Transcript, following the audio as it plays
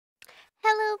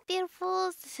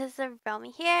beautifuls, this is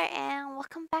Aromie here, and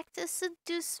welcome back to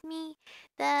Seduce Me,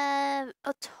 the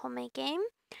Otome game.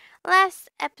 Last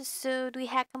episode, we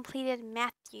had completed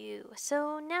Matthew,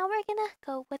 so now we're gonna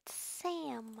go with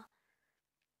Sam.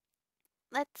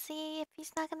 Let's see if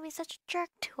he's not gonna be such a jerk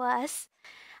to us.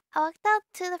 I walked out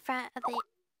to the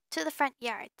front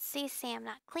yard, to see Sam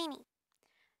not cleaning.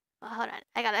 Well, hold on,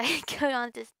 I gotta go on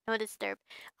this no disturb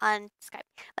on Skype,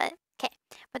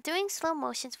 but doing slow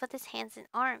motions with his hands and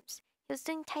arms. He was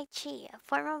doing Tai Chi, a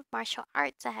form of martial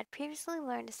arts I had previously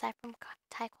learned aside from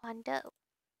Taekwondo.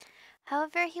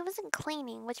 However, he wasn't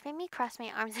cleaning, which made me cross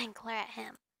my arms and glare at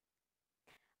him.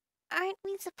 Aren't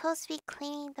we supposed to be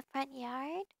cleaning the front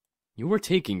yard? You were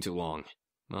taking too long.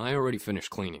 I already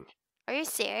finished cleaning. Are you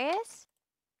serious?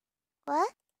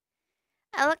 What?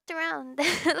 I looked around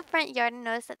the front yard and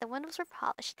noticed that the windows were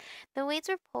polished, the weeds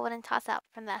were pulled and tossed out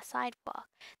from the sidewalk,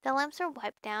 the lamps were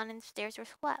wiped down, and the stairs were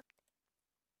swept.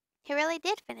 He really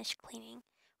did finish cleaning.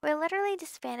 We literally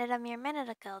disbanded a mere minute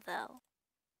ago, though.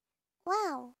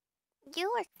 Wow,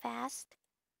 you work fast.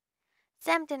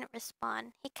 Sam didn't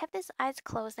respond. He kept his eyes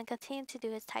closed and continued to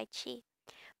do his Tai Chi.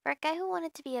 For a guy who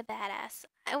wanted to be a badass,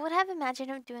 I would have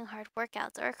imagined him doing hard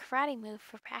workouts or a karate move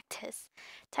for practice.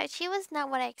 Tai Chi was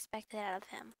not what I expected out of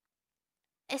him.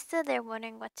 I stood there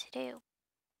wondering what to do.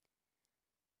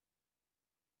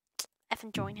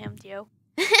 Effing join him, Dio.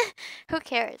 Who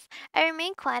cares? I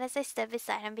remained quiet as I stood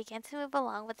beside him and began to move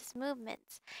along with his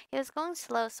movements. He was going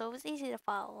slow, so it was easy to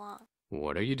follow along.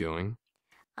 What are you doing?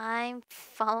 I'm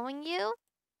following you?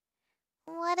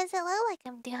 What does it look like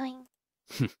I'm doing?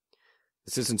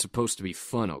 This isn't supposed to be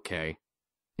fun, okay?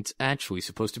 It's actually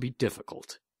supposed to be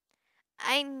difficult.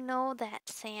 I know that,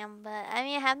 Sam, but I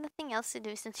have nothing else to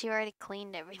do since you already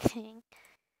cleaned everything.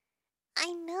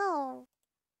 I know.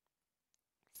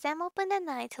 Sam opened an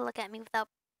eye to look at me without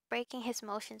breaking his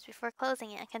motions before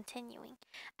closing it and continuing.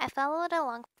 I followed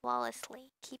along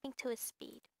flawlessly, keeping to his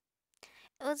speed.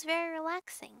 It was very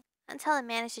relaxing, until I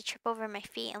managed to trip over my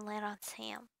feet and land on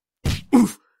Sam.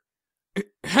 Oof!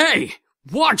 Hey!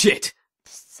 Watch it!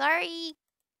 Sorry.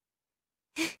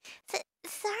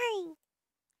 Sorry.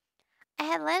 I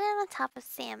had landed on top of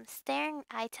Sam, staring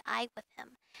eye to eye with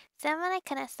him. Sam and I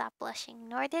couldn't stop blushing,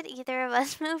 nor did either of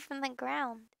us move from the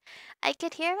ground. I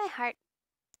could hear my heart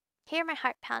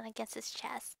pound against his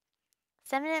chest.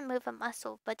 Sam didn't move a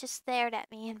muscle, but just stared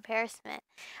at me in embarrassment.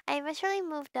 I eventually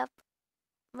moved up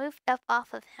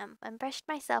off of him and brushed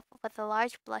myself with a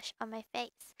large blush on my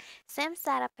face. Sam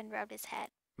sat up and rubbed his head.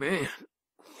 Man,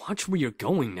 watch where you're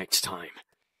going next time.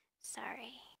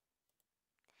 Sorry.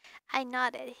 I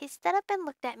nodded. He stood up and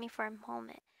looked at me for a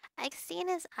moment. I could see in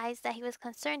his eyes that he was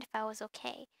concerned if I was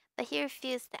okay, but he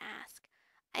refused to ask.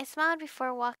 I smiled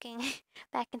before walking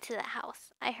back into the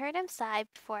house. I heard him sigh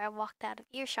before I walked out of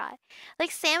earshot.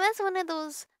 Like, Sam is one of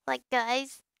those,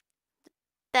 guys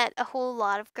that a whole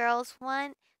lot of girls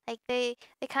want. Like, they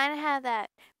kind of have that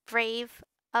brave,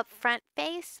 upfront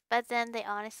face, but then they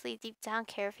honestly deep down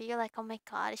care for you. Like, oh my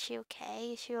god, is she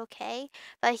okay? Is she okay?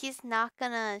 But he's not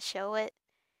gonna show it.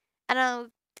 I don't know,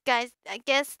 guys, I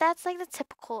guess that's like the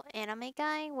typical anime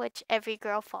guy, which every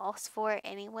girl falls for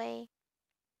anyway.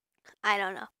 I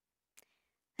don't know.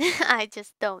 I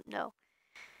just don't know.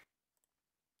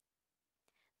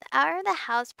 The hour of the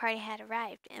house party had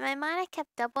arrived. In my mind, I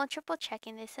kept double and triple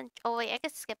checking this and... Oh, wait, I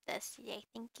could skip this. Yay,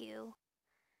 thank you.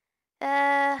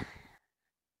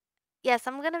 Yes,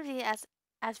 I'm gonna be as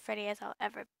pretty as I'll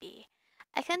ever be.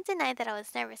 I couldn't deny that I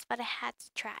was nervous, but I had to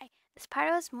try. This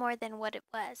party was more than what it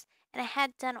was, and I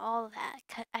had done all that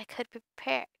I could to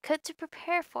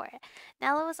prepare for it.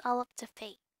 Now it was all up to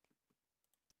fate.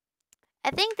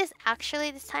 I think this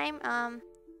time, I'm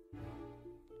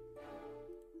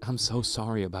so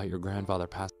sorry about your grandfather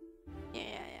passing.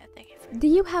 yeah, thank you for... Do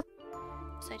you have...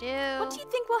 Yes, I do. What do you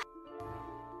think will...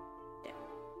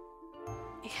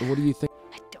 What do you think?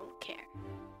 I don't care.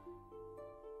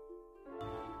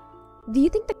 Do you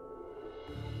think the...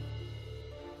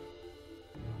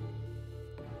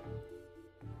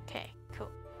 Okay, cool.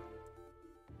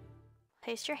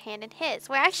 Place your hand in his.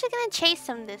 We're actually gonna chase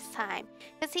him this time,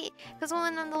 because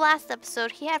when on the last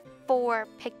episode he had 4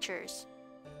 pictures.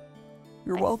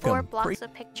 You're like welcome. 4 blocks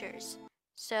of pictures.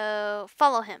 So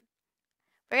follow him.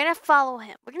 We're gonna follow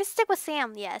him. We're gonna stick with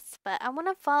Sam, yes, but I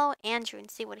wanna follow Andrew and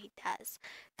see what he does.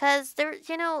 Cause there,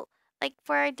 like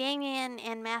for Damien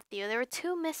and Matthew, there were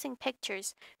 2 missing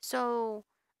pictures. So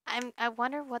I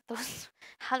wonder what those.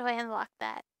 How do I unlock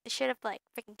that? It should have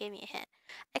freaking gave me a hint.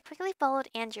 I quickly followed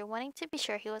Andrew, wanting to be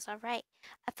sure he was alright.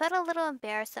 I felt a little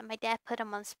embarrassed that my dad put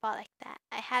him on the spot like that.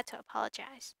 I had to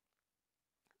apologize.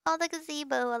 Oh, the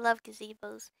gazebo. I love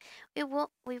gazebos. We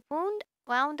wound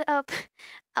wound up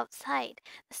outside,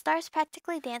 the stars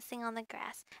practically dancing on the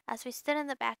grass as we stood in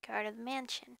the backyard of the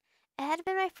mansion. It had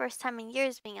been my first time in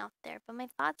years being out there, but my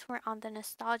thoughts weren't on the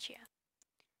nostalgia.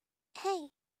 Hey,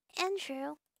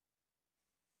 Andrew.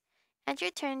 Andrew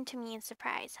turned to me in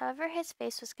surprise. However, his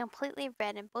face was completely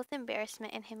red in both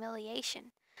embarrassment and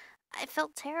humiliation. I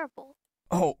felt terrible.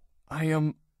 Oh, I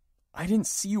didn't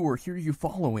see you or hear you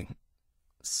following.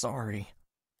 Sorry.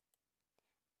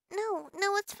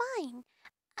 No, it's fine.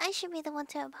 I should be the one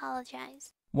to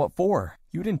apologize. What for?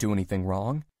 You didn't do anything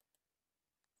wrong.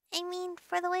 I mean,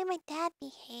 for the way my dad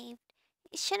behaved.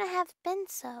 It shouldn't have been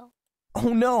so.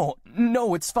 Oh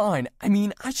no, it's fine. I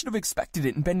mean, I should have expected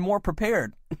it and been more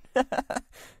prepared.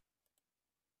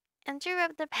 Andrew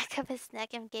rubbed the back of his neck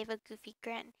and gave a goofy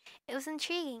grin. It was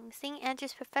intriguing, seeing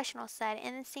Andrew's professional side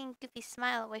and then seeing Goofy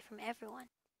smile away from everyone.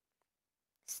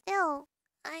 Still,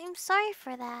 I'm sorry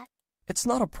for that. It's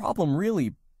not a problem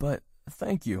really, but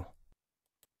thank you.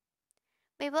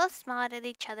 We both smiled at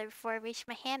each other before I reached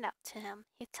my hand out to him.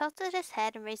 He tilted his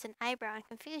head and raised an eyebrow in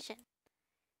confusion.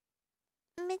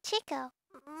 Michiko.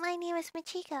 My name is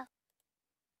Michiko.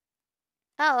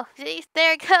 Oh, there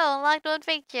you go, unlocked one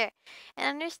picture. And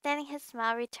understanding his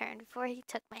smile returned before he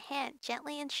took my hand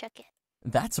gently and shook it.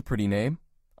 That's a pretty name.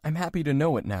 I'm happy to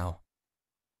know it now.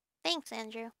 Thanks,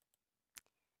 Andrew.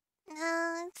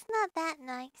 No, it's not that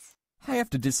nice. I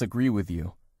have to disagree with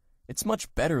you. It's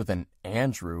much better than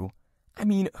Andrew. I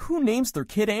mean, who names their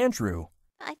kid Andrew?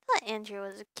 I thought Andrew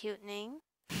was a cute name.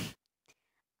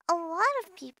 A lot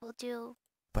of people do.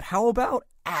 But how about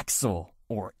Axel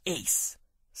or Ace?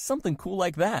 Something cool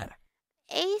like that.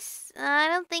 Ace? I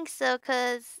don't think so,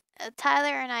 because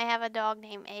Tyler and I have a dog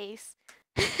named Ace.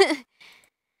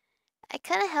 I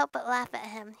couldn't help but laugh at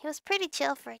him. He was pretty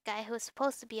chill for a guy who was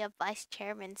supposed to be a vice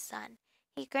chairman's son.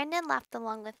 He grinned and laughed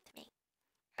along with me.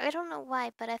 I don't know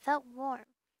why, but I felt warm,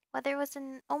 whether it was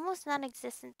an almost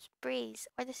non-existent breeze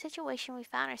or the situation we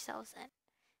found ourselves in.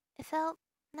 It felt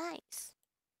nice.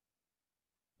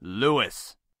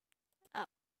 Lewis! Oh.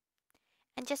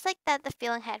 And just like that, the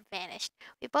feeling had vanished.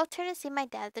 We both turned to see my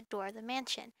dad at the door of the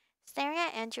mansion, staring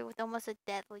at Andrew with almost a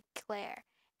deadly glare.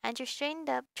 Andrew straightened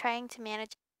up, trying to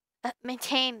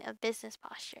maintain a business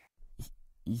posture.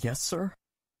 Yes, sir?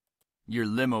 Your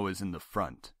limo is in the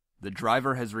front. The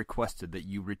driver has requested that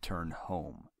you return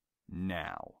home.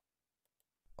 Now.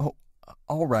 Oh,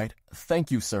 all right. Thank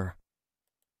you, sir.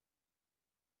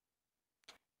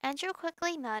 Andrew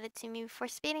quickly nodded to me before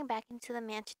speeding back into the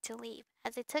mansion to leave.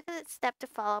 As I took a step to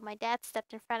follow, my dad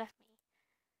stepped in front of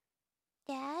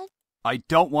me. Dad? I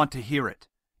don't want to hear it.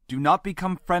 Do not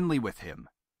become friendly with him.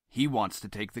 He wants to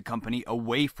take the company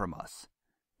away from us.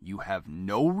 You have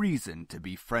no reason to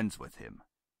be friends with him.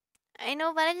 I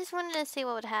know, but I just wanted to see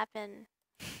what would happen.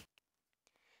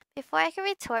 Before I could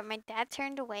retort, my dad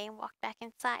turned away and walked back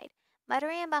inside,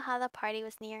 muttering about how the party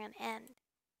was near an end.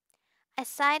 I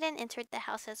sighed and entered the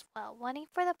house as well, wanting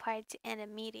for the party to end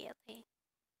immediately.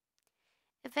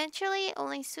 Eventually,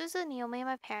 only Suzu, Naomi,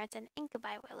 my parents, and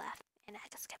Incubi were left, and I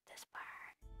could skip this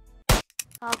part.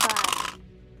 Oh god.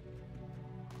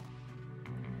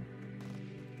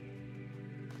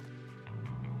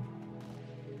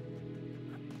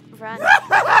 Run.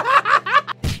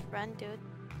 Run, dude.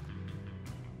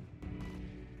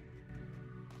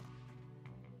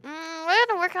 We're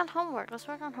gonna work on homework. Let's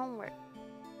work on homework.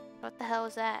 What the hell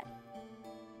was that?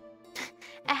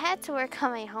 I had to work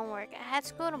on my homework. I had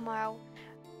school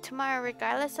tomorrow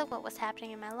regardless of what was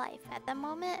happening in my life. At the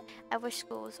moment, I wish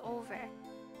school was over.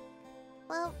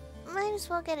 Well, might as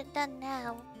well get it done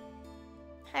now.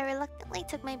 I reluctantly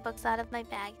took my books out of my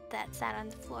bag that sat on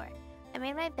the floor. I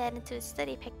made my bed into a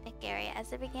study picnic area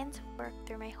as I began to work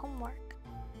through my homework.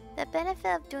 The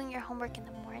benefit of doing your homework in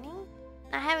the morning?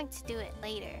 Not having to do it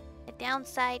later. The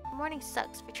downside, morning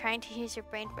sucks for trying to use your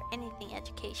brain for anything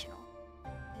educational.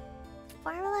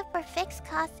 Formula for fixed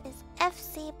cost is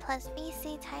FC plus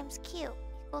VC times Q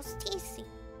equals TC.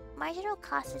 Marginal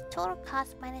cost is total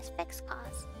cost minus fixed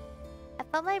cost. I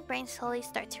felt my brain slowly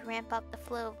start to ramp up the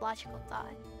flow of logical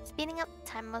thought, speeding up the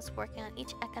time I was working on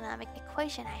each economic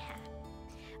equation I had.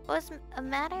 It was a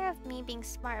matter of me being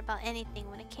smart about anything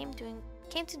when it came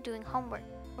to doing homework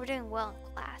or doing well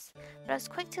in class, but I was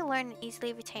quick to learn and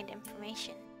easily retain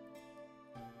information.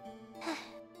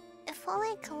 If only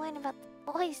I could learn about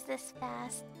the boys this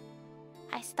fast.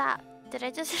 I stopped. Did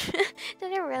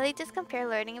I really just compare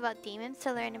learning about demons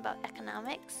to learning about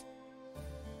economics?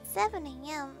 7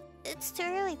 a.m. It's too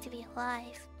early to be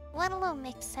alive. Let alone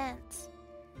make sense.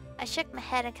 I shook my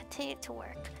head and continued to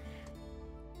work.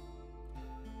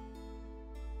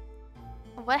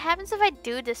 What happens if I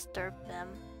do disturb them?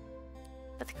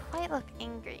 but they quite look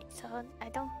angry, so I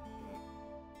don't...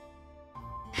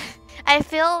 I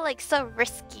feel like so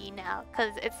risky now,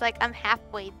 because it's like I'm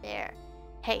halfway there.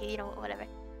 Hey, you know what, whatever.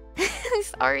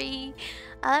 Sorry.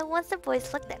 Once the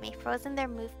boys looked at me, frozen their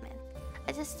movements.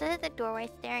 I just stood at the doorway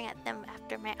staring at them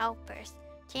after my outburst.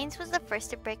 James was the first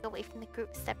to break away from the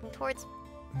group, stepping towards me.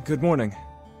 Good morning.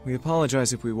 We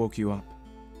apologize if we woke you up.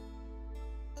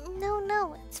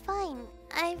 No, it's fine.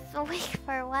 I've awake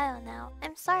for a while now.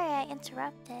 I'm sorry I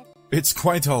interrupted. It's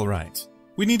quite alright.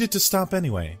 We needed to stop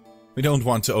anyway. We don't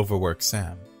want to overwork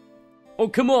Sam. Oh,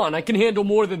 come on, I can handle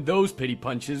more than those pity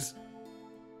punches.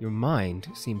 Your mind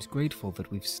seems grateful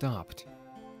that we've stopped.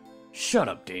 Shut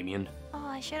up, Damien. Oh,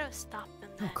 I should have stopped them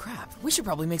Oh then. crap, we should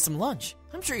probably make some lunch.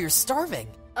 I'm sure you're starving.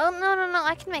 Oh, no,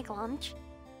 I can make lunch.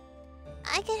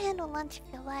 I can handle lunch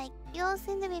if you like. You all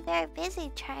seem to be very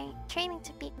busy training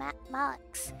to beat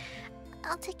Malix.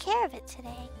 I'll take care of it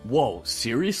today. Whoa,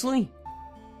 seriously?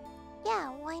 Yeah,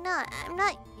 why not? I'm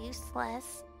not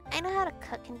useless. I know how to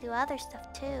cook and do other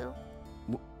stuff too.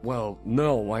 Well,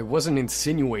 no, I wasn't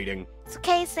insinuating. It's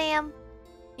okay, Sam.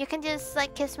 You can just,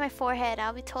 like, kiss my forehead.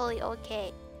 I'll be totally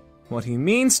okay. What he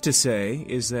means to say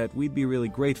is that we'd be really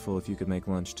grateful if you could make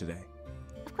lunch today.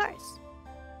 Of course.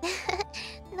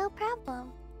 No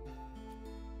problem.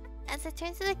 As I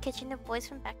turned to the kitchen, the boys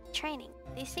went back to training.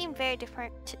 They seemed very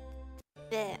determined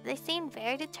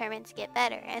to get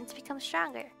better and to become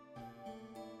stronger.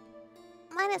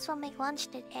 Might as well make lunch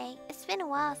today. It's been a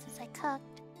while since I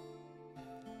cooked.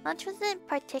 Lunch wasn't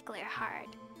particularly hard,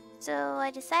 so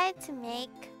I decided to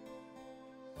make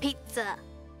pizza.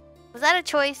 Was that a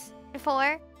choice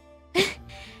before?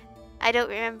 I don't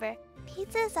remember.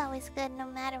 Pizza is always good no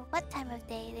matter what time of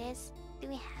day it is. Do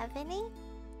we have any?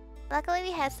 Luckily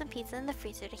we had some pizza in the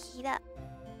freezer to heat up.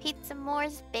 Pizza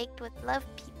Moore's baked with love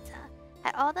pizza.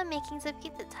 Had all the makings of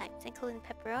pizza types, including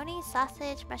pepperoni,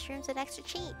 sausage, mushrooms, and extra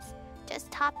cheese. Just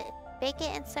top it, bake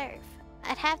it, and serve.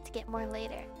 I'd have to get more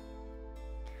later.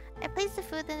 I placed the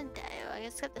food in the... I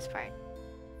can skip this part.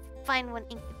 Find one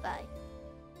incubi.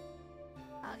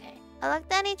 Okay. I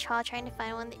looked at each hall trying to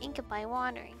find one of the incubi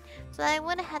wandering, so that I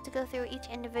wouldn't have to go through each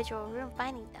individual room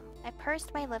finding them. I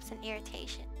pursed my lips in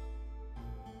irritation.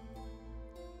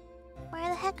 Where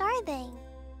the heck are they?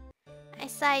 I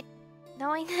sighed,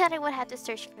 knowing that I would have to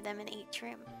search for them in each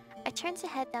room. I turned to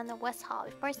head down the west hall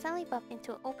before I suddenly bumped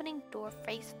into an opening door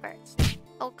face first.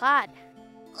 Oh god.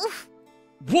 Oof!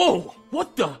 Whoa!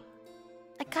 What the?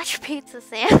 I got your pizza,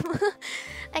 Sam.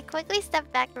 I quickly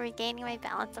stepped back, regaining my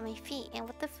balance on my feet and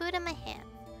with the food in my hand.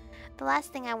 The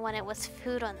last thing I wanted was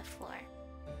food on the floor.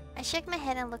 I shook my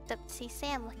head and looked up to see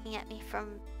Sam looking at me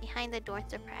from behind the door in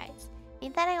surprise.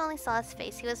 Being that I only saw his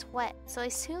face, he was wet, so I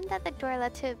assumed that the door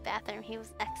led to a bathroom he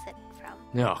was exiting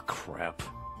from. Oh, crap.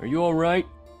 Are you alright?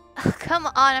 Oh, come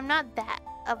on, I'm not that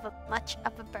much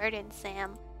of a burden,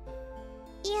 Sam.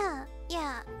 Yeah,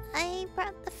 I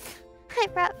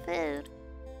brought food.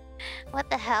 What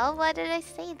the hell? Why did I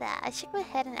say that? I shook my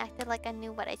head and acted like I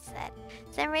knew what I said.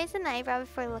 Sam raised an eyebrow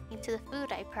before looking to the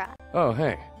food I brought. Oh,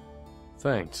 hey.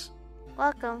 Thanks.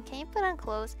 Welcome. Can you put on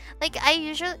clothes? Like, I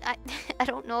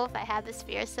don't know if I have this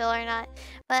fear still or not,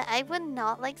 but I would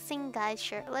not like seeing guys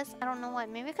shirtless. I don't know why.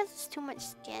 Maybe because it's too much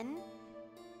skin?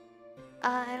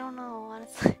 I don't know,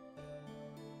 honestly.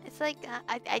 It's like,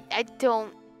 I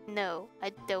don't know.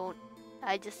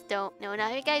 I just don't know.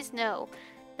 Now you guys know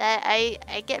that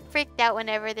I get freaked out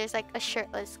whenever there's like a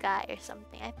shirtless guy or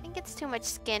something. I think it's too much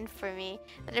skin for me,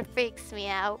 that it freaks me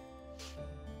out.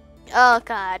 Oh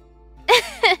god.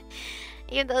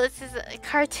 Even though this is a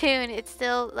cartoon, it's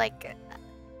still like,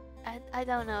 I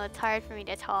don't know, it's hard for me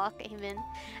to talk even.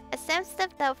 As Sam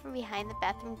stepped out from behind the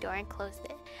bathroom door and closed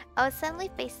it, I was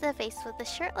suddenly face to face with the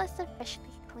shirtless and freshly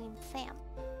clean Sam.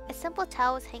 A simple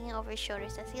towel was hanging over his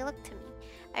shoulders as he looked to me.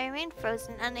 I remained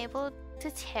frozen, unable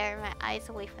to tear my eyes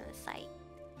away from the sight.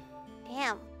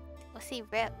 Damn, was he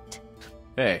ripped?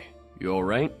 Hey, you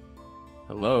alright?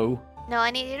 Hello? No,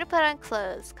 I need you to put on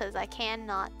clothes, because I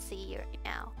cannot see you right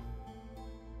now.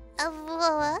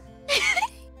 What?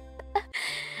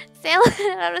 Sam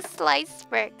let out a slight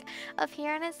smirk of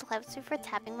hair on his lips before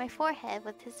tapping my forehead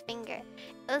with his finger.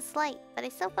 It was light, but I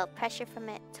still felt pressure from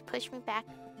it to push me back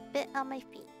a bit on my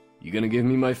feet. You gonna give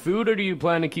me my food, or do you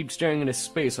plan to keep staring into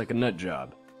space like a nut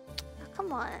job? Oh,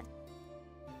 come on.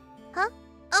 Huh?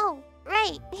 Oh,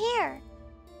 right, here.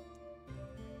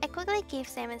 I quickly gave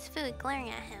Sam his food, glaring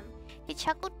at him. He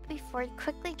chuckled before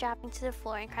quickly dropping to the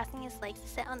floor and crossing his legs to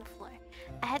sit on the floor.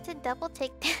 I had to double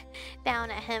take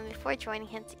down at him before joining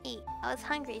him to eat. I was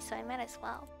hungry, so I might as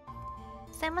well.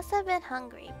 Sam must have been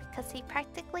hungry because he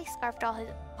practically scarfed all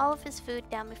of his food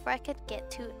down before I could get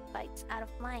 2 bites out of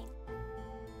mine.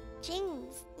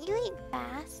 James, you ate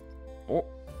fast.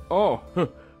 Oh,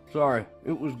 sorry.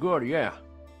 It was good, yeah.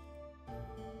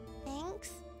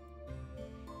 Thanks.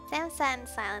 Sam sat in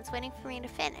silence, waiting for me to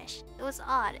finish. It was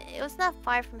odd. It was not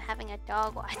far from having a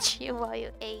dog watch you while you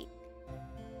ate.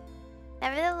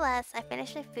 Nevertheless, I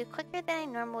finished my food quicker than I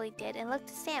normally did and looked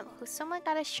to Sam, who someone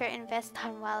got his shirt and vest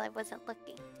on while I wasn't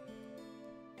looking.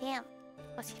 Damn,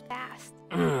 was he fast?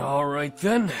 Alright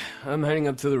then. I'm heading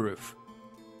up to the roof.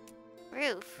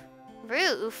 Roof?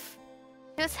 Roof?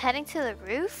 He was heading to the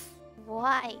roof?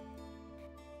 Why?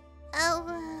 Oh,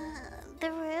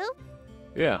 the roof?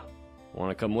 Yeah.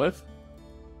 Wanna come with?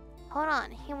 Hold on,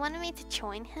 he wanted me to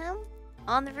join him?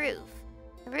 On the roof.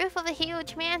 The roof of a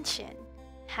huge mansion.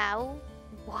 How?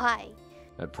 Why?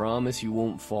 I promise you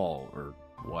won't fall, or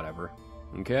whatever.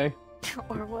 Okay?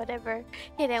 Or whatever.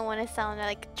 He didn't want to sound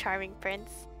like a charming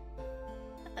prince.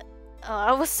 Oh,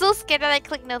 I was so scared that I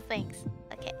clicked no thanks.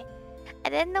 Okay. I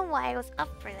didn't know why I was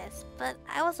up for this, but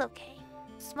I was okay.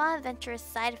 The small adventurous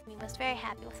side of me was very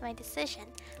happy with my decision,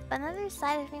 but another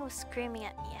side of me was screaming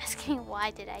at me, asking me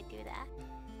why did I do that.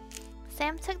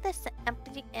 Sam took the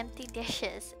empty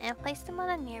dishes and placed them on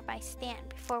a nearby stand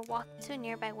before walking to a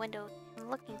nearby window and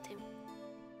looking to me.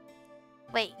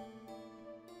 Wait.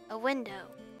 A window.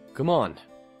 Come on.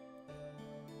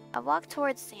 I walked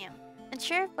towards Sam,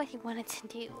 unsure of what he wanted to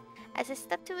do. As I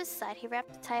stepped to his side, he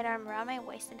wrapped a tight arm around my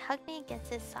waist and hugged me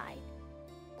against his side.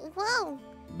 Whoa!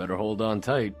 Better hold on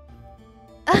tight.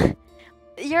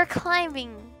 You're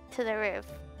climbing to the roof.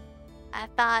 I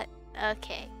thought,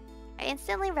 okay. I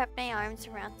instantly wrapped my arms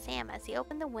around Sam as he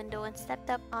opened the window and stepped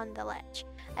up on the ledge.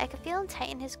 I could feel him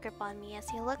tighten his grip on me as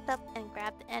he looked up and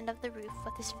grabbed the end of the roof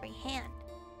with his free hand.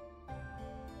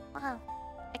 Wow.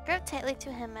 I gripped tightly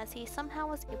to him as he somehow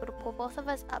was able to pull both of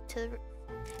us up to the roof.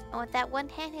 And with that one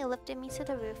hand, he lifted me to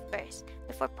the roof first,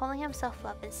 before pulling himself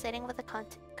up and sitting with a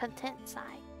content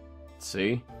sigh.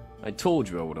 See? I told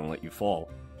you I wouldn't let you fall.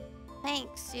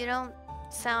 Thanks, you don't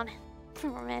sound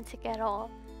romantic at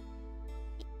all.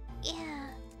 Yeah.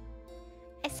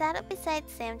 I sat up beside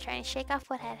Sam trying to shake off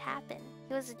what had happened.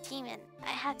 He was a demon. I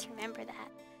had to remember that,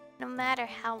 no matter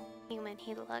how human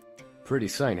he looked. Pretty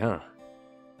sight, huh?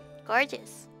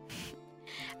 Gorgeous.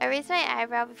 I raised my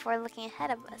eyebrow before looking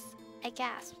ahead of us. I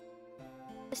gasped.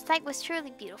 The sight was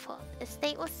truly beautiful. The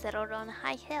estate was settled on a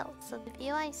high hill, so the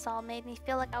view I saw made me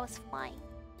feel like I was flying.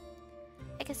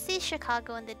 I could see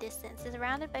Chicago in the distance,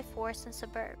 surrounded by forests and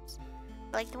suburbs,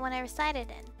 like the one I resided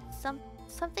in.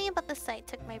 Something about the sight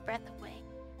took my breath away.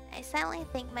 I silently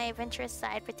thanked my adventurous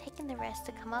side for taking the rest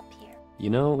to come up here. You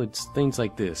know, it's things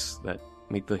like this that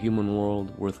make the human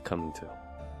world worth coming to.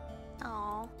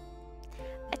 Aww.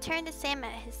 I turned to Sam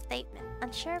at his statement,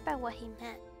 unsure about what he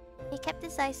meant. He kept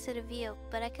his eyes to the view,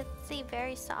 but I could see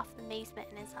very soft amazement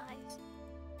in his eyes.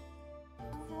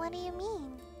 What do you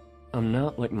mean? I'm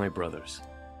not like my brothers.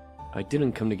 I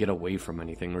didn't come to get away from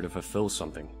anything or to fulfill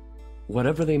something.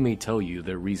 Whatever they may tell you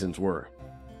their reasons were,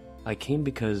 I came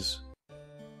because,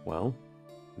 well,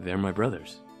 they're my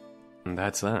brothers. And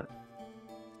that's that.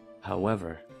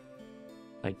 However,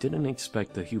 I didn't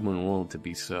expect the human world to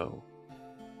be so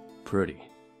pretty.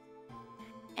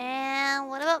 And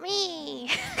what about me?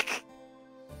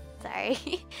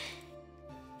 Sorry.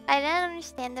 I didn't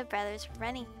understand the brothers were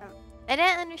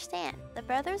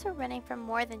running from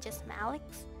more than just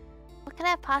Malik's. What could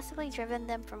have possibly driven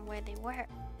them from where they were?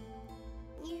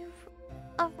 You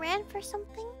ran for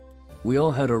something? We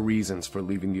all had our reasons for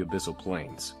leaving the Abyssal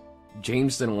Plains.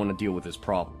 James didn't want to deal with his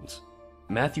problems.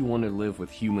 Matthew wanted to live with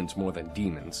humans more than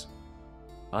demons.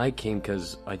 I came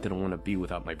because I didn't want to be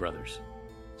without my brothers.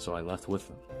 So I left with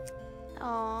them.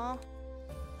 Aww.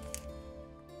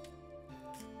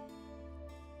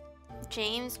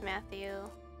 James, Matthew.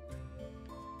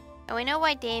 And we know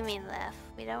why Damien left.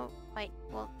 We don't quite...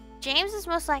 Well, James is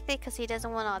most likely because he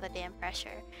doesn't want all the damn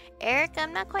pressure. Eric,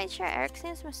 I'm not quite sure. Eric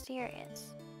seems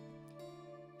mysterious.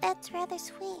 That's rather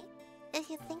sweet, if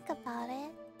you think about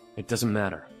it. It doesn't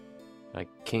matter. I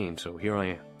came, so here I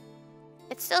am.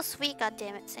 It's still sweet,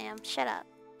 goddammit, Sam. Shut up.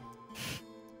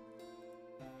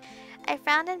 I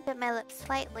frowned and bit my lips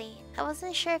slightly. I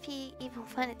wasn't sure if he even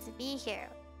wanted to be here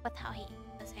with how he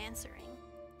was answering.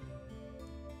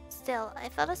 Still, I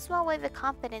felt a small wave of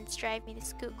confidence drive me to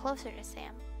scoot closer to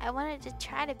Sam. I wanted to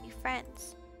try to be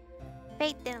friends.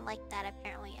 Fate didn't like that,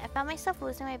 apparently. I found myself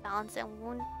losing my balance and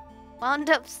wound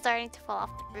up starting to fall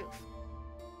off the roof.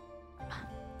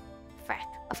 Frack.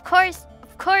 Of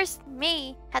course,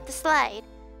 me had to slide.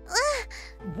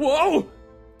 Whoa!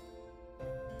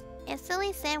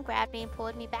 Instantly, Sam grabbed me and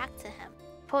pulled me to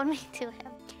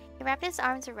him. He wrapped his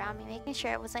arms around me, making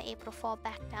sure I wasn't able to fall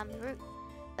back down the roof.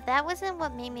 But that wasn't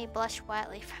what made me blush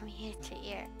wildly from ear to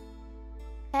ear.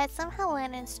 I had somehow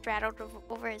landed and straddled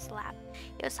over his lap.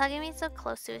 He was hugging me so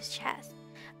close to his chest.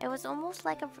 It was almost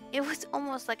like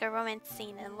a romance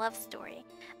scene in a love story.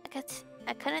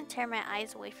 I couldn't tear my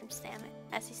eyes away from Sam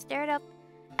as he stared up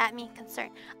at me in concern.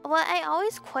 Well, I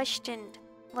always questioned,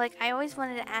 like, I always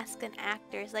wanted to ask an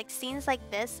actors, like, scenes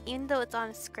like this, even though it's on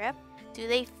a script, do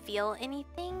they feel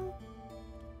anything?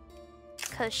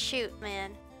 Cause shoot,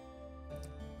 man.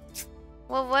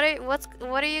 Well, what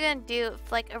are you gonna do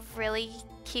if, like, a really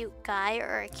cute guy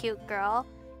or a cute girl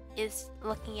is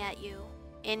looking at you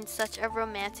in such a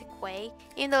romantic way,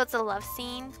 even though it's a love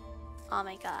scene? Oh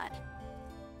my god,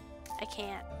 I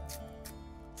can't.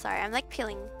 Sorry, I'm like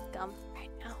peeling gum right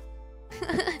now.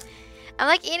 I'm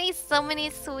like eating so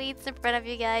many sweets in front of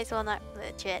you guys. Well, not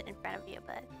legit in front of you,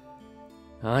 but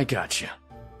I gotcha.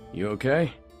 You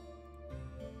okay?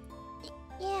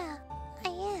 yeah, I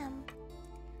am.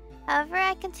 However,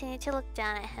 I continued to look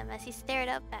down at him as he stared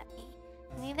up at me.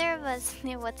 Neither of us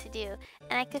knew what to do,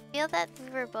 and I could feel that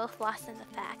we were both lost in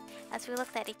the fact as we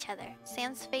looked at each other.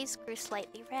 Sam's face grew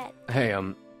slightly red. Hey,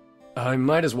 I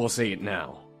might as well say it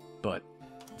now, but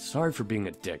sorry for being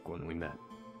a dick when we met.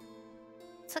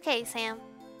 It's okay, Sam.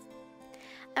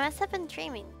 I must have been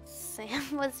dreaming.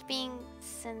 Sam was being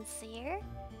sincere?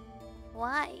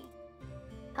 Why?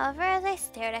 However, as I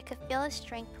stared, I could feel his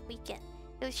strength weaken.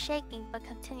 He was shaking, but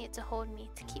continued to hold me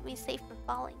to keep me safe from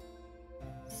falling.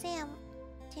 Sam,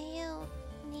 do you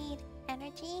need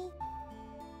energy?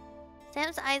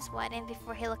 Sam's eyes widened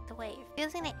before he looked away,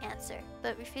 refusing to answer,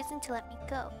 but refusing to let me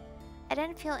go. I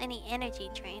didn't feel any energy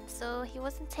drain, so he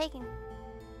wasn't trying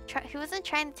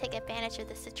to take advantage of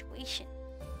the situation.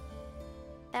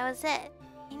 That was it.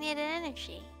 He needed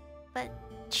energy. But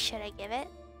should I give it?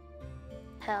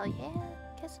 Hell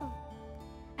yeah, kiss him.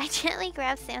 I gently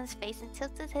grabbed Sam's face and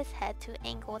tilted his head to an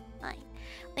angle with mine.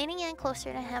 Leaning in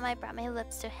closer to him, I brought my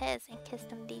lips to his and kissed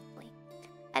him deeply.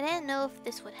 I didn't know if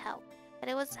this would help, but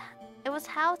it was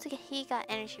how he got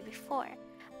energy before.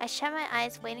 I shut my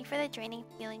eyes, waiting for the draining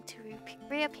feeling to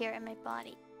reappear in my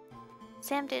body.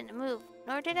 Sam didn't move,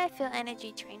 nor did I feel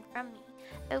energy drain from me.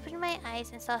 I opened my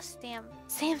eyes and saw Sam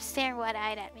staring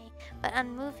wide-eyed at me, but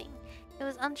unmoving. He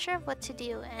was unsure of what to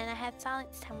do, and I had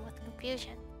silenced him with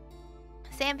confusion.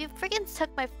 Sam, you freaking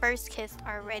took my first kiss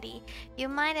already. You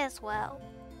might as well.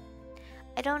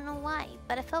 I don't know why,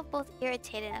 but I felt both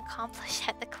irritated and accomplished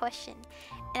at the question,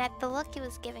 and at the look he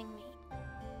was giving me.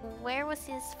 Where was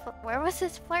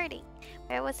his flirting?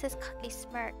 Where was his cocky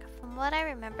smirk? From what I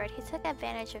remembered, he took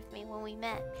advantage of me when we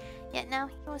met, yet now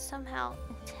he was somehow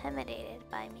intimidated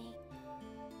by me.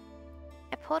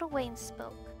 I pulled away and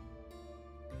spoke.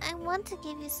 I want to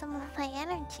give you some of my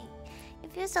energy.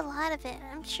 You've used a lot of it,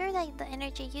 and I'm sure that the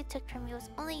energy you took from me was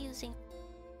only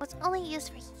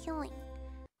used for healing.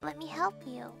 Let me help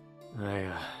you.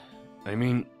 I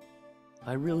mean,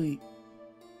 I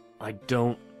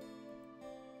don't...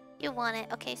 You want it.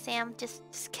 Okay, Sam, just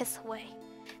kiss away.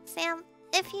 Sam,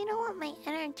 if you don't want my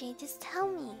energy, just tell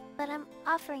me. But I'm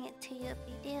offering it to you if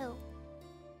you do.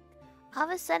 All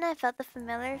of a sudden, I felt the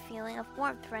familiar feeling of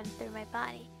warmth run through my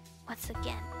body. Once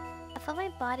again, I felt my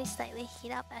body slightly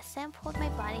heat up as Sam pulled my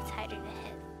body tighter to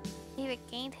his. He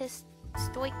regained his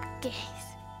stoic gaze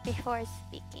before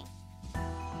speaking.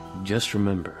 Just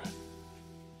remember,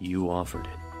 you offered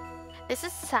it. This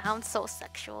sounds so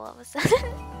sexual all of a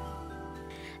sudden.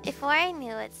 Before I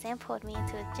knew it, Sam pulled me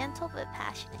into a gentle but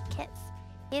passionate kiss.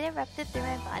 It erupted through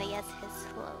my body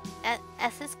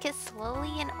as his kiss slowly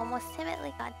and almost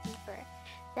timidly got deeper.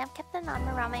 Sam kept an arm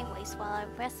around my waist while I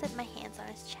rested my hands on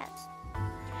his chest.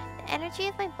 The energy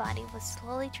of my body was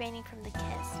slowly draining from the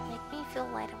kiss, making me feel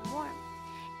light and warm.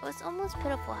 It was almost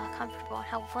pitiful how comfortable and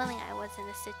how willing I was in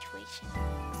the situation.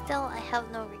 Still, I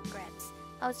held no regrets.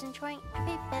 I was enjoying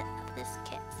every bit of this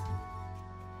kiss.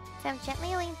 Sam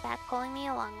gently leaned back, pulling me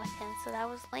along with him so that I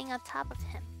was laying on top of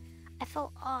him. I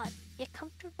felt odd, yet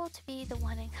comfortable to be the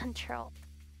one in control.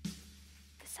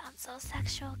 This sounds so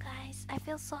sexual, guys. I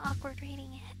feel so awkward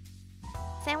reading it.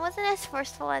 Sam wasn't as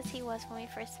forceful as he was when we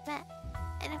first met,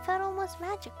 and it felt almost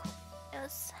magical. It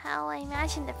was how I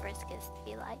imagined the first kiss to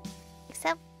be like,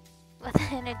 except with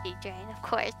the energy drain, of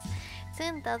course.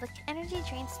 Soon, though, the energy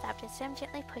drain stopped and Sam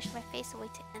gently pushed my face away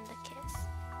to end the kiss.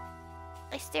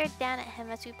 I stared down at him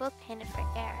as we both panted for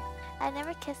air. I had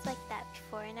never kissed like that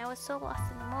before, and I was so lost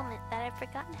in the moment that I'd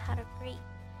forgotten how to breathe.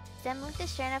 Sam moved a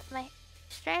strand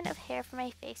of hair from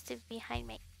my face to behind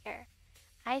my ear,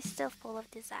 eyes still full of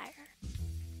desire.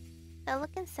 The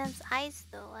look in Sam's eyes,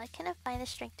 though, I couldn't find the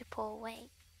strength to pull away.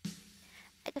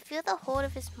 I could feel the hold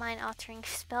of his mind-altering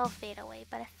spell fade away,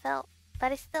 but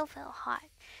but I still felt hot.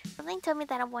 Something told me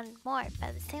that I wanted more, but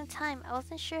at the same time, I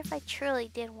wasn't sure if I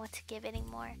truly did want to give any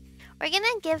more. We're gonna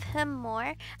give him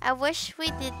more. I wish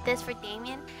we did this for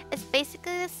Damien. It's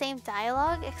basically the same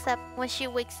dialogue, except when she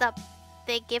wakes up,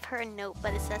 they give her a note,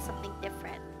 but it says something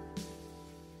different.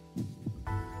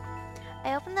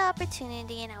 I opened the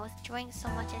opportunity and I was enjoying it so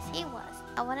much as he was.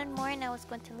 I wanted more and I was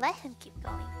going to let him keep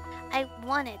going. I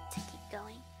wanted to keep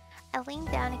going. I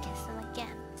leaned down and kissed him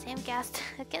again. Sam gasped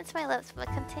against my lips but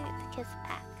continued to kiss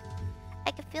back.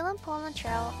 I could feel him pull on the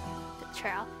tail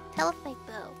of my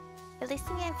bow,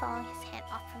 releasing it and following his hand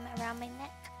off from around my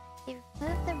neck. He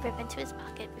removed the ribbon to his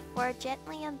pocket before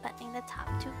gently unbuttoning the top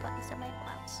 2 buttons of my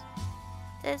blouse.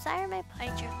 The desire in my body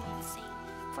drove me insane,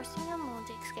 forcing a moan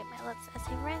to escape my lips as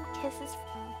he ran kisses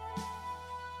from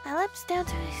my lips down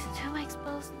to my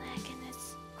exposed neck, and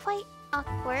it's quite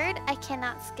awkward. I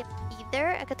cannot skip either.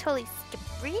 I could totally skip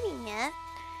reading it,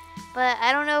 but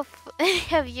I don't know if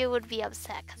any of you would be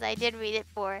upset because I did read it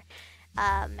for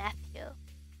Matthew.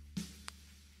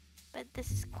 But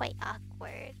this is quite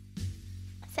awkward.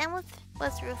 Sam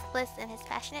was ruthless in his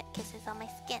passionate kisses on my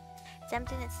skin. Sam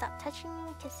didn't stop touching me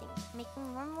and kissing me,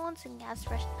 making warm moans and gas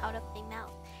rushed out of my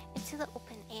mouth into the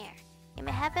open air. He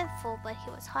may have been full, but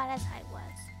he was hot as I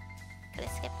was. Could I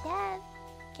skip yet?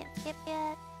 Can't skip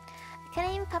yet. I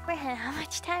couldn't even comprehend how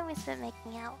much time we spent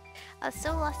making out. I was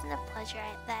so lost in the pleasure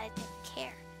that I didn't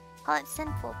care. Call it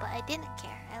sinful, but I didn't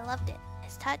care. I loved it.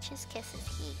 His touch, his kiss, his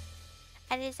heat.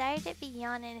 I desired it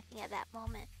beyond anything at that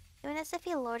moment, even as if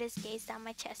he lowered his gaze down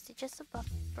my chest to just above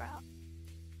my brow.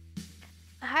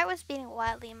 My heart was beating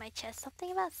wildly in my chest.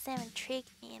 Something about Sam intrigued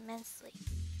me immensely,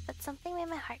 but something made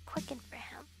my heart quicken for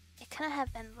him. It couldn't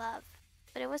have been love,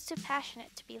 but it was too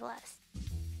passionate to be less.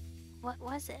 What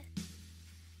was it?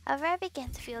 However, I began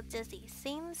to feel dizzy,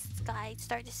 seeing the sky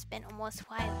start to spin almost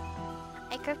wildly.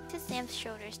 I gripped to Sam's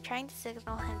shoulders, trying to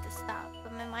signal him to stop,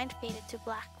 but my mind faded to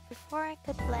black before I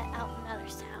could let out another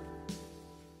sound.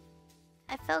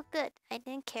 I felt good. I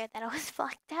didn't care that I was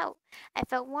blacked out. I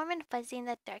felt warm and fuzzy in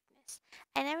the darkness.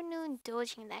 I never knew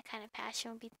indulging in that kind of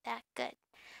passion would be that good.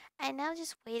 I now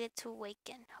just waited to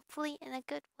awaken, hopefully in a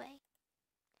good way.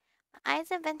 My eyes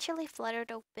eventually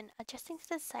fluttered open, adjusting to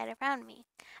the sight around me.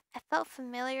 I felt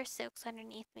familiar silks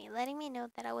underneath me, letting me know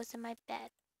that I was in my bed.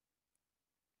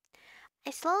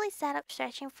 I slowly sat up,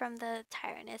 stretching from the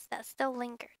tiredness that still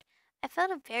lingered. I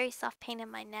felt a very soft pain in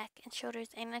my neck and shoulders,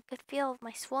 and I could feel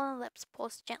my swollen lips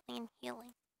pulse gently and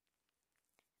healing.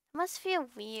 It must feel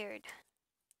weird.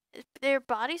 Their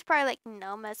body's probably like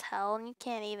numb as hell, and you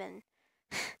can't even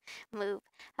move.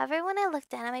 However, when I looked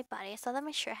down at my body, I saw that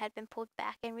my shirt had been pulled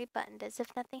back and rebuttoned as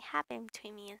if nothing happened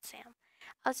between me and Sam.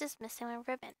 I was just missing my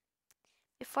ribbon.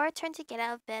 Before I turned to get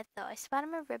out of bed, though, I spotted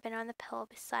my ribbon on the pillow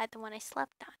beside the one I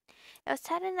slept on. It was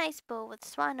tied in a nice bow with a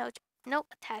small note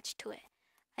attached to it.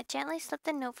 I gently slipped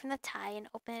the note from the tie and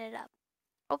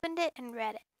opened it and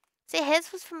read it. See,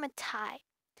 his was from a tie.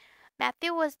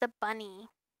 Matthew was the bunny,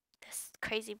 this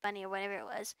crazy bunny or whatever it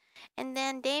was, and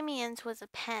then Damien's was a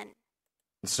pen.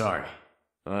 Sorry,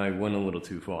 I went a little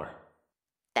too far.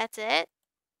 That's it?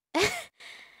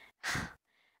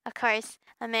 Of course,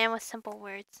 a man with simple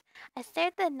words. I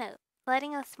stared at the note,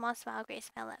 letting a small smile grace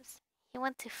my lips. He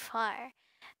went too far.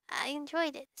 I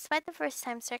enjoyed it, despite the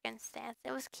first-time circumstance.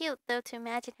 It was cute, though, to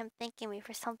imagine him thanking me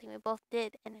for something we both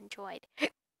did and enjoyed.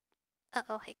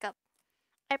 Uh-oh, hiccup.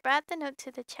 I brought the note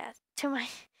to my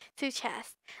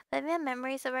chest, letting the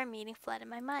memories of our meeting flood in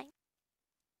my mind.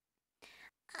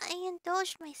 I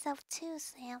indulged myself too,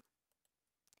 Sam.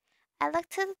 I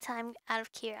looked to the time out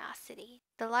of curiosity.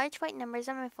 The large white numbers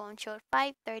on my phone showed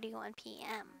 5:31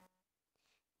 p.m.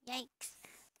 Yikes.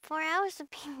 4 hours of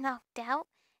being knocked out,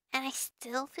 and I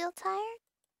still feel tired?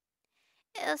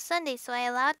 It was Sunday, so I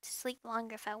allowed to sleep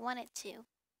longer if I wanted to.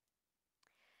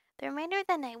 The remainder of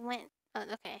the night went... Oh,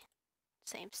 okay.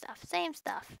 Same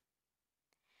stuff.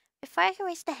 Before I could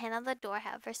reach the hand on the door,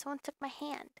 however, someone took my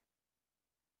hand.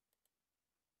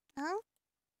 Huh?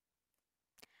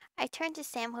 I turned to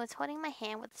Sam, who was holding my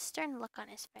hand with a stern look on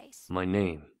his face. My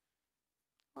name.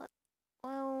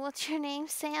 What's your name,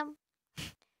 Sam?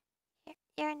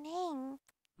 Your name?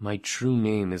 My true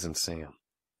name isn't Sam.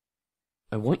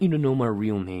 I want you to know my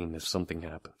real name if something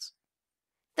happens.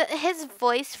 His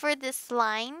voice for this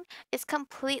line is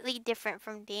completely different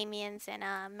from Damien's and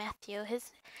Matthew.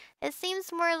 It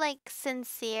seems more like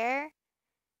sincere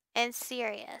and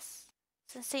serious.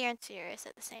 Sincere and serious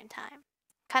at the same time.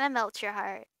 Kind of melts your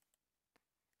heart.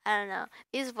 I don't know.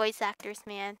 These voice actors,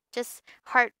 man, just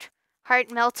heart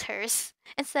melters.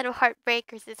 Instead of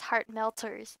heartbreakers, it's heart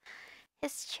melters.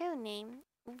 His true name?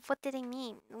 What did he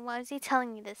mean? Why is he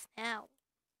telling me this now?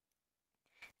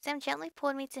 Sam gently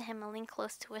pulled me to him and leaned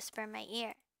close to whisper in my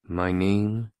ear. My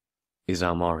name is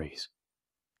Almaris.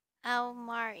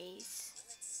 Almaris.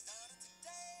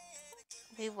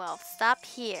 We will stop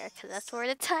here, because that's where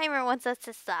the timer wants us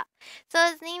to stop. So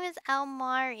his name is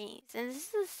Almaris, and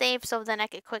this is safe, so then I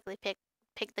could quickly pick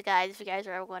the guys if you guys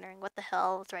are wondering what the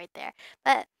hell is right there.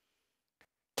 But,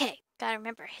 okay, gotta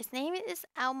remember, his name is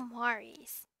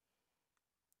Almaris.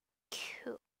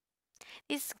 Cool.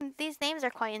 These names are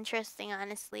quite interesting,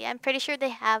 honestly. I'm pretty sure they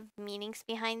have meanings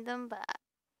behind them, but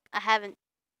I haven't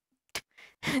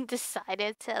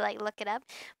decided to like look it up.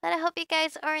 But I hope you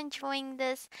guys are enjoying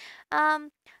this. I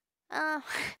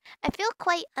feel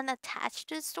quite unattached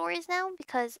to the stories now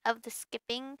because of the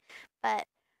skipping, but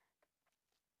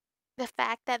the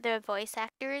fact that the voice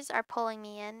actors are pulling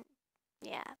me in,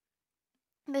 yeah.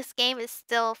 This game is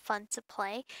still fun to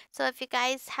play. So if you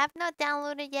guys have not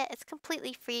downloaded yet, it's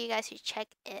completely free. You guys should check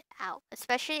it out.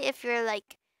 Especially if you're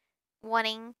like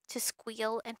wanting to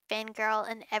squeal and fangirl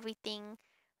and everything.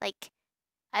 Like,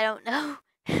 I don't know,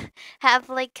 have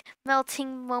like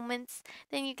melting moments,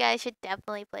 then you guys should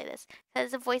definitely play this.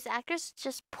 Because the voice actors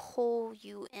just pull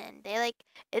you in. They like,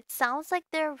 it sounds like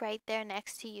they're right there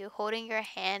next to you, holding your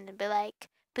hand and be like,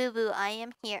 boo boo, I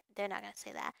am here. They're not going to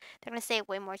say that. They're going to say it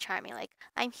way more charming, like,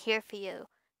 I'm here for you,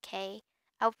 okay?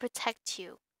 I'll protect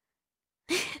you.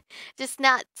 Just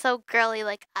not so girly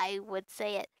like I would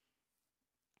say it.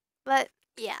 But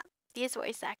yeah, these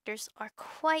voice actors are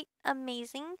quite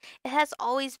amazing. It has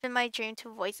always been my dream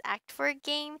to voice act for a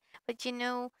game, but you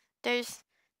know, there's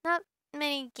not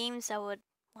many games that would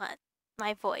want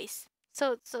my voice.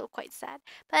 So it's so quite sad.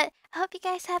 But I hope you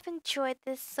guys have enjoyed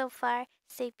this so far.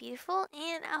 Stay beautiful,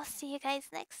 and I'll see you guys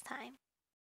next time.